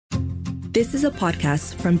This is a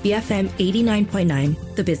podcast from BFM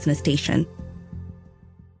 89.9, the business station.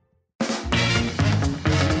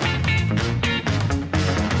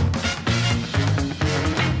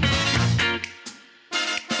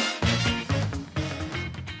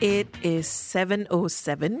 It is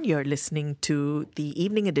 7:07. You're listening to the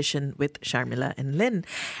evening edition with Sharmila and Lynn.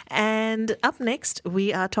 And up next,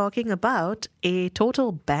 we are talking about a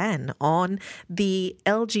total ban on the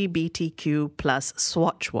LGBTQ plus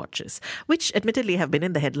Swatch watches, which admittedly have been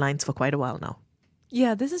in the headlines for quite a while now.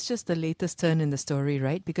 Yeah, this is just the latest turn in the story,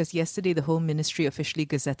 right? Because yesterday, the Home Ministry officially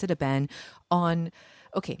gazetted a ban on...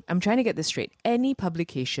 Okay, I'm trying to get this straight. Any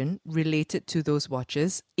publication related to those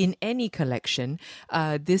watches in any collection,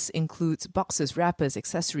 this includes boxes, wrappers,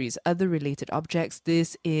 accessories, other related objects.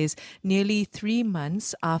 This is nearly 3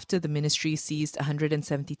 months after the ministry seized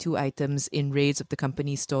 172 items in raids of the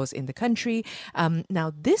company's stores in the country.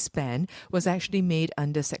 Now, this ban was actually made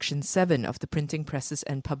under Section 7 of the Printing Presses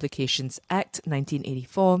and Publications Act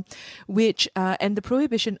 1984, which, and the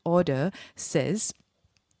prohibition order says...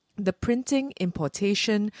 The printing,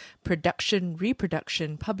 importation, production,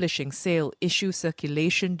 reproduction, publishing, sale, issue,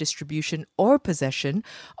 circulation, distribution, or possession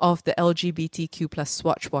of the LGBTQ plus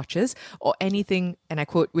Swatch watches or anything, and I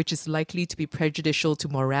quote, which is likely to be prejudicial to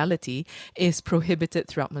morality is prohibited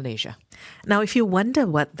throughout Malaysia. Now, if you wonder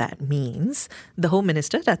what that means, the Home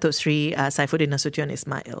Minister, Datuk Sri Saifuddin Nasution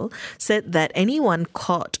Ismail, said that anyone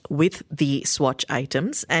caught with the Swatch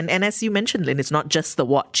items, and as you mentioned, Lynn, it's not just the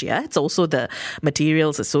watch, yeah? It's also the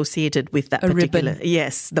materials associated with that particular... ribbon.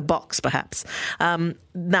 Yes, the box perhaps.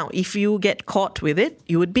 Now, if you get caught with it,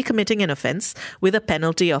 you would be committing an offence with a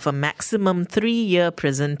penalty of a maximum 3-year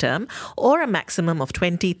prison term or a maximum of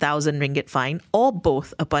 20,000 ringgit fine or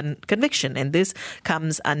both upon conviction. And this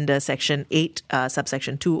comes under Section 8,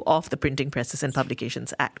 subsection 2 of the Printing Presses and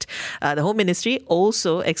Publications Act. The Home Ministry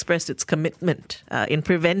also expressed its commitment in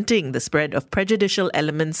preventing the spread of prejudicial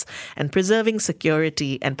elements and preserving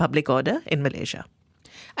security and public order in Malaysia.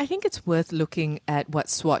 I think it's worth looking at what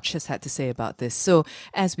Swatch has had to say about this. So,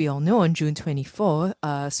 as we all know, on June 24,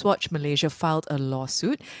 Swatch Malaysia filed a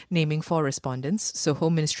lawsuit naming 4 respondents. So,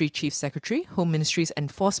 Home Ministry Chief Secretary, Home Ministry's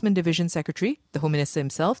Enforcement Division Secretary, the Home Minister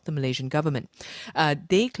himself, the Malaysian government.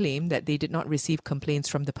 They claim that they did not receive complaints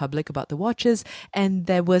from the public about the watches and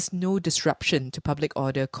there was no disruption to public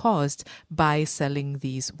order caused by selling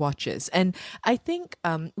these watches. And I think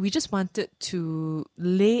we just wanted to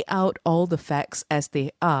lay out all the facts as they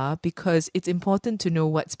are, because it's important to know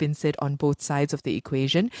what's been said on both sides of the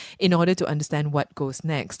equation in order to understand what goes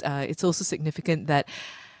next. It's also significant that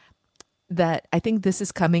I think this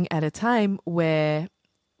is coming at a time where,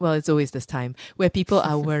 well, it's always this time, where people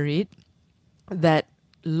are worried that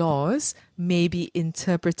laws may be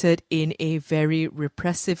interpreted in a very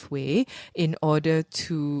repressive way in order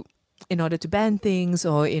to ban things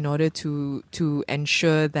or in order to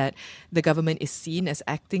ensure that the government is seen as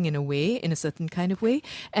acting in a certain kind of way.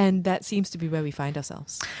 And that seems to be where we find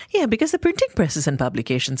ourselves. Yeah, because the Printing Presses and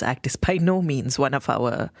Publications Act is by no means one of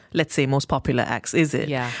our, let's say, most popular acts, is it?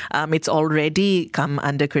 Yeah. It's already come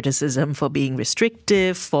under criticism for being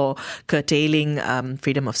restrictive, for curtailing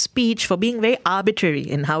freedom of speech, for being very arbitrary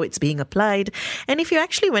in how it's being applied. And if you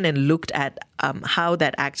actually went and looked at how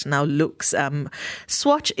that act now looks,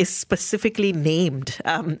 Swatch is specifically named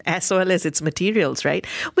as well as its materials, right?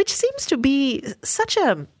 Which seems to be such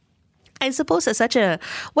a, I suppose, a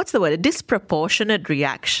disproportionate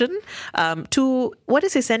reaction to what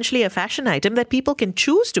is essentially a fashion item that people can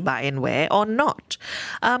choose to buy and wear or not.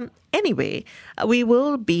 Anyway, we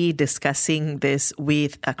will be discussing this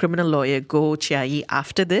with a criminal lawyer, Goh Chia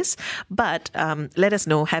after this. But let us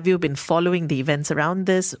know, have you been following the events around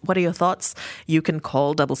this? What are your thoughts? You can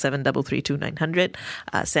call 77332900,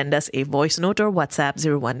 send us a voice note or WhatsApp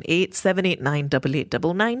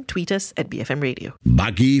 018-789-8899, tweet us at BFM Radio.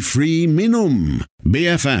 Bagi Free Minum,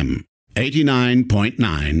 BFM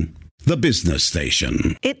 89.9. The business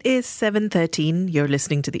station. It is 7:13. You're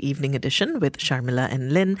listening to the evening edition with Sharmila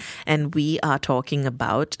and Lynn, and we are talking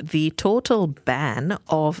about the total ban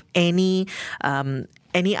of any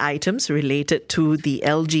items related to the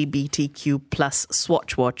LGBTQ plus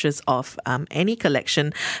Swatch watches of any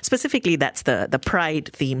collection. Specifically, that's the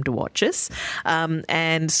Pride-themed watches.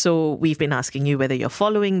 And so we've been asking you whether you're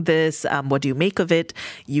following this. What do you make of it?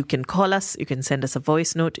 You can call us. You can send us a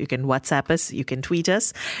voice note. You can WhatsApp us. You can tweet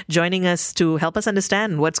us. Joining us to help us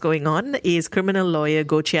understand what's going on is criminal lawyer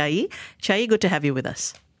Goh Chia. Chia, good to have you with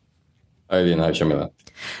us. Hi, Lynn. Hi, Shamila.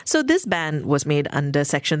 So this ban was made under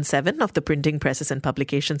Section 7 of the Printing Presses and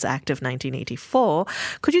Publications Act of 1984.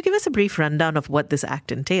 Could you give us a brief rundown of what this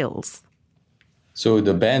act entails? So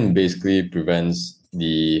the ban basically prevents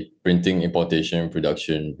the printing, importation,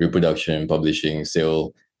 production, reproduction, publishing,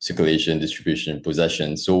 sale, circulation, distribution,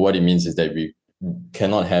 possession. So what it means is that we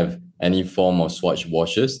cannot have any form of Swatch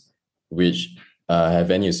watches which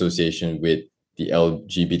have any association with the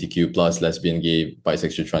LGBTQ plus, lesbian, gay,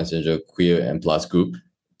 bisexual, transgender, queer, and plus group.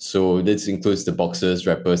 So this includes the boxes,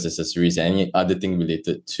 wrappers, accessories, and any other thing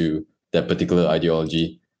related to that particular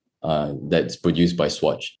ideology that's produced by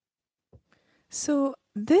Swatch. So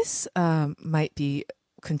this might be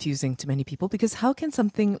confusing to many people, because how can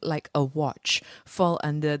something like a watch fall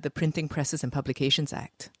under the Printing Presses and Publications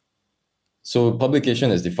Act? So publication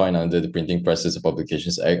as defined under the Printing Presses and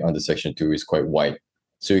Publications Act under Section 2 is quite wide.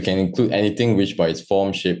 So you can include anything which by its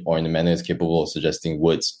form, shape, or in a manner is capable of suggesting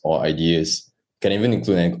words or ideas. Can even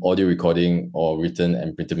include an audio recording or written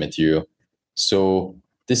and printed material. So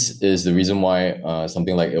this is the reason why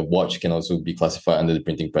something like a watch can also be classified under the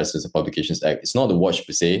Printing Presses and Publications Act. It's not the watch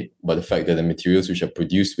per se, but the fact that the materials which are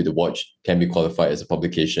produced with the watch can be qualified as a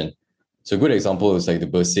publication. So a good example is like the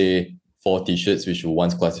Berset 4 t-shirts, which were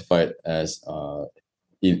once classified as,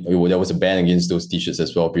 there was a ban against those t-shirts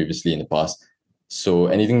as well previously in the past. So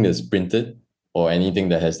anything that's printed or anything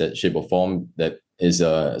that has that shape or form that is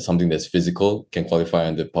something that's physical can qualify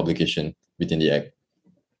under publication within the Act.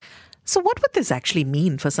 So what would this actually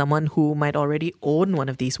mean for someone who might already own one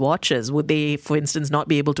of these watches? Would they, for instance, not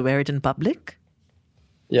be able to wear it in public?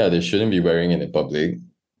 Yeah, they shouldn't be wearing it in public.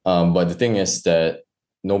 But the thing is that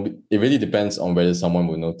it really depends on whether someone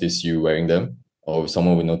will notice you wearing them or if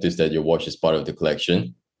someone will notice that your watch is part of the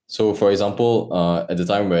collection. So, for example, at the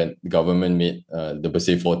time when the government made the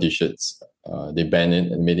Berset 4 t-shirts, they banned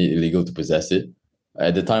it and made it illegal to possess it.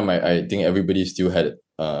 At the time, I think everybody still had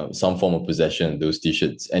some form of possession of those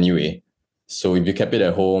t-shirts anyway. So if you kept it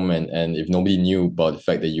at home and if nobody knew about the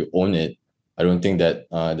fact that you own it, I don't think that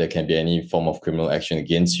there can be any form of criminal action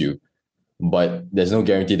against you. But there's no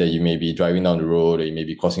guarantee that you may be driving down the road or you may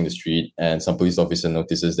be crossing the street and some police officer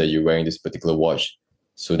notices that you're wearing this particular watch.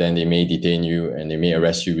 So then they may detain you and they may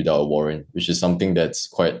arrest you without a warrant, which is something that's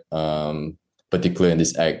quite particular in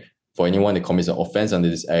this act. For anyone that commits an offense under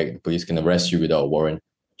this act, the police can arrest you without a warrant.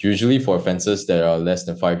 Usually for offences that are less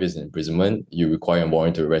than 5 years in imprisonment, you require a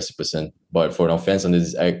warrant to arrest a person. But for an offence under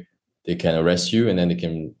this act, they can arrest you and then they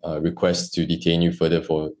can request to detain you further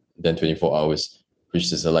for than 24 hours,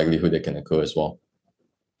 which is a likelihood that can occur as well.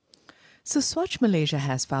 So Swatch Malaysia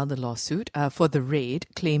has filed a lawsuit for the raid,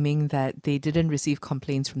 claiming that they didn't receive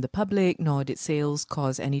complaints from the public, nor did sales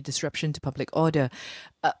cause any disruption to public order.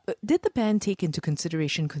 Did the ban take into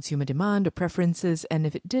consideration consumer demand or preferences? And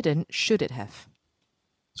if it didn't, should it have?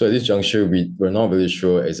 So at this juncture, we're not really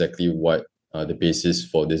sure exactly what the basis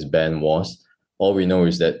for this ban was. All we know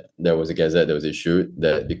is that there was a gazette that was issued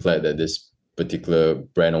that declared that this particular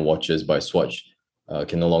brand of watches by Swatch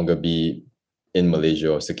can no longer be in Malaysia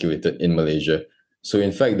or circulated in Malaysia. So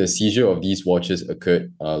in fact, the seizure of these watches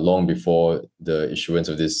occurred long before the issuance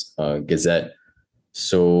of this gazette.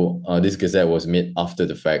 So this gazette was made after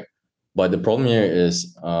the fact. But the problem here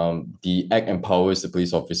is the Act empowers the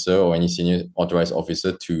police officer or any senior authorized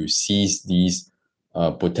officer to seize these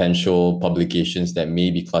potential publications that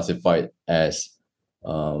may be classified as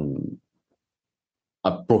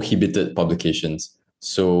prohibited publications.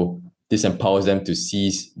 So this empowers them to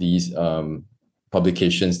seize these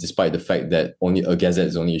publications despite the fact that only a gazette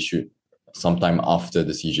is only issued sometime after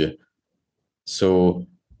the seizure. So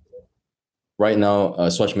right now,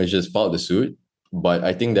 Swatch Malaysia has filed the suit, but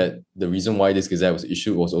I think that the reason why this gazette was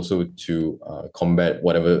issued was also to combat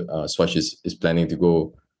whatever Swatch is planning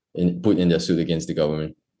to put in their suit against the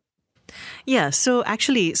government. Yeah, so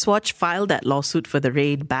actually, Swatch filed that lawsuit for the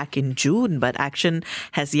raid back in June, but action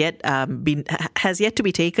has yet to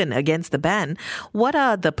be taken against the ban. What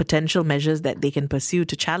are the potential measures that they can pursue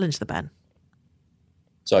to challenge the ban?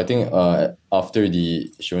 So I think after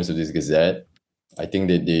the issuance of this gazette, I think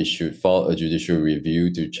that they should file a judicial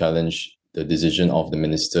review to challenge the decision of the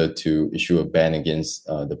minister to issue a ban against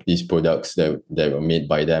these products that were made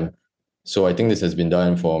by them. So I think this has been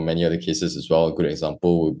done for many other cases as well. A good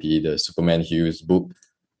example would be the Superman Hughes book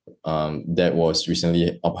that was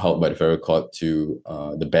recently upheld by the federal court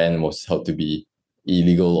the ban was held to be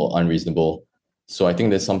illegal or unreasonable. So I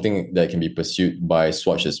think there's something that can be pursued by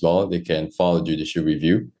Swatch as well. They can file a judicial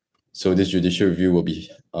review. So this judicial review will be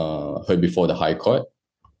heard before the High Court.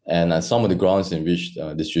 And some of the grounds in which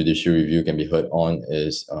this judicial review can be heard on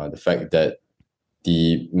is the fact that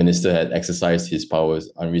the minister had exercised his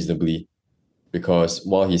powers unreasonably, because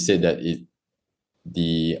while he said that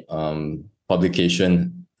the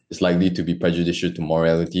publication is likely to be prejudicial to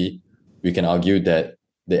morality, we can argue that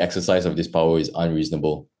the exercise of this power is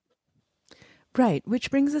unreasonable. Right, which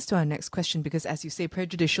brings us to our next question, because as you say,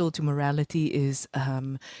 prejudicial to morality is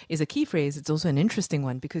a key phrase. It's also an interesting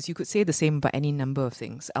one because you could say the same about any number of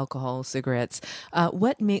things, alcohol, cigarettes.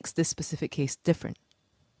 What makes this specific case different?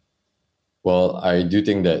 Well, I do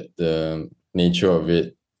think that the nature of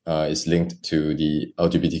it is linked to the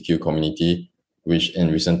LGBTQ community, which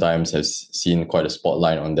in recent times has seen quite a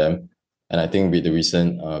spotlight on them. And I think with the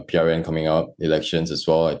recent PRN coming out, elections as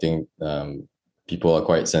well, I think people are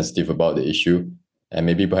quite sensitive about the issue. And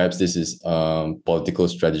maybe perhaps this is political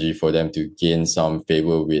strategy for them to gain some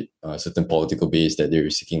favor with certain political base that they're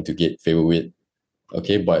seeking to get favor with.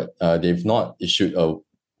 Okay, but they've not issued a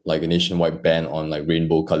nationwide ban on like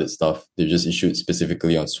rainbow colored stuff. They've just issued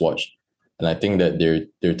specifically on Swatch. And I think that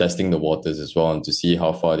they're testing the waters as well and to see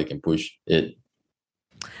how far they can push it.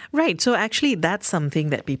 Right. So actually, that's something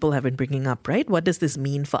that people have been bringing up, right? What does this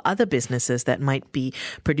mean for other businesses that might be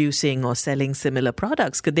producing or selling similar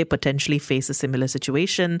products? Could they potentially face a similar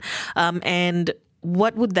situation? And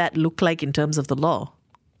what would that look like in terms of the law?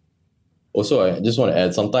 Also, I just want to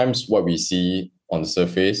add, sometimes what we see on the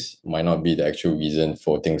surface might not be the actual reason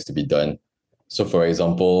for things to be done. So for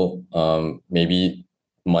example, maybe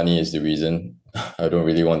money is the reason. I don't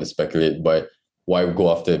really want to speculate, but why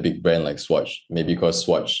go after a big brand like Swatch? Maybe because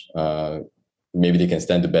Swatch, maybe they can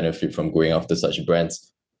stand to benefit from going after such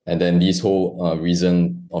brands. And then this whole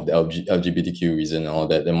reason of the LGBTQ reason and all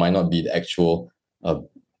that, there might not be the actual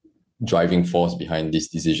driving force behind these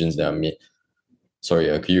decisions that are made. Sorry,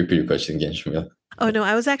 could you repeat your question again, Shamil? Oh, no,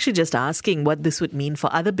 I was actually just asking what this would mean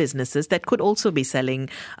for other businesses that could also be selling,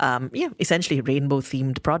 essentially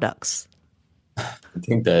rainbow-themed products. I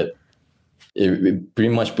think that it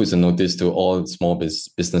pretty much puts a notice to all small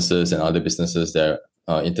businesses and other businesses that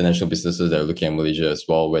international businesses that are looking at Malaysia as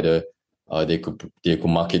well, whether they could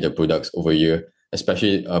market their products over here,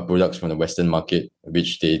 especially products from the Western market,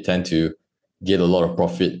 which they tend to get a lot of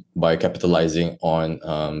profit by capitalizing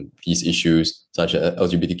on these issues, such as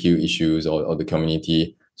LGBTQ issues or the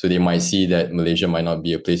community. So they might see that Malaysia might not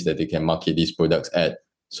be a place that they can market these products at.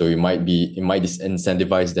 So it might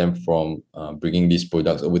disincentivize them from bringing these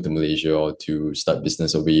products over to Malaysia or to start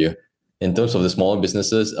business over here. In terms of the smaller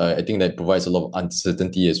businesses, I think that provides a lot of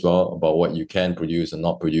uncertainty as well about what you can produce and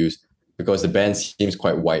not produce, because the ban seems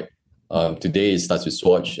quite wide. Today it starts with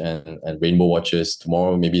Swatch and rainbow watches.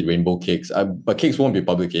 Tomorrow maybe rainbow cakes. But cakes won't be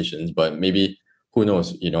publications, but maybe, who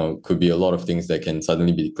knows, could be a lot of things that can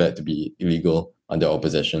suddenly be declared to be illegal under our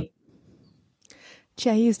possession.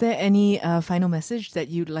 Chia, is there any final message that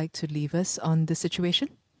you'd like to leave us on this situation?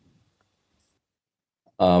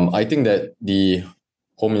 I think that the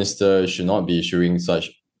Home Minister should not be issuing such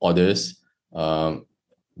orders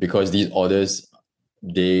because these orders,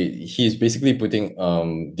 he is basically putting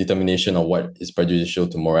determination on what is prejudicial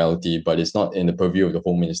to morality, but it's not in the purview of the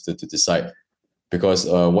Home Minister to decide, because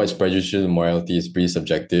what's prejudicial to morality is pretty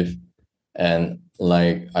subjective. And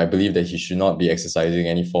I believe that he should not be exercising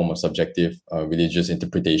any form of subjective religious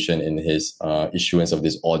interpretation in his issuance of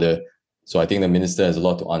this order. So I think the minister has a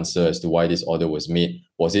lot to answer as to why this order was made.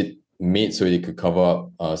 Was it made so it could cover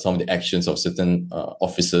up some of the actions of certain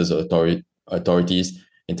officers or authorities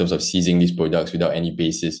in terms of seizing these products without any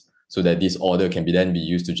basis, so that this order can then be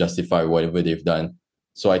used to justify whatever they've done?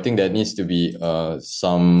 So I think there needs to be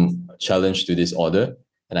some challenge to this order.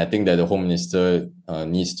 And I think that the Home Minister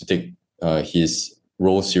needs to take his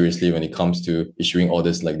role seriously when it comes to issuing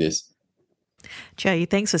orders like this. Chia,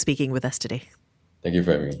 thanks for speaking with us today. Thank you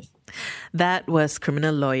for having me. That was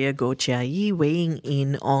criminal lawyer Goh Chia Yee weighing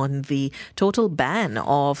in on the total ban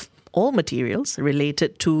of all materials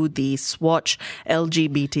related to the Swatch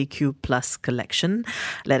LGBTQ plus collection.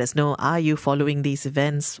 Let us know, are you following these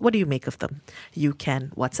events? What do you make of them? You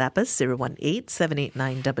can WhatsApp us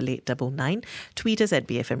 018-789-8899. Tweet us at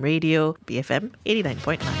BFM Radio, BFM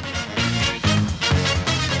 89.9.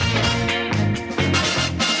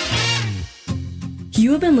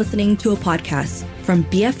 You have been listening to a podcast from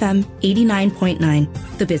BFM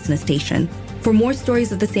 89.9, the business station. For more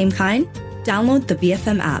stories of the same kind, download the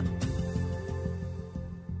BFM app.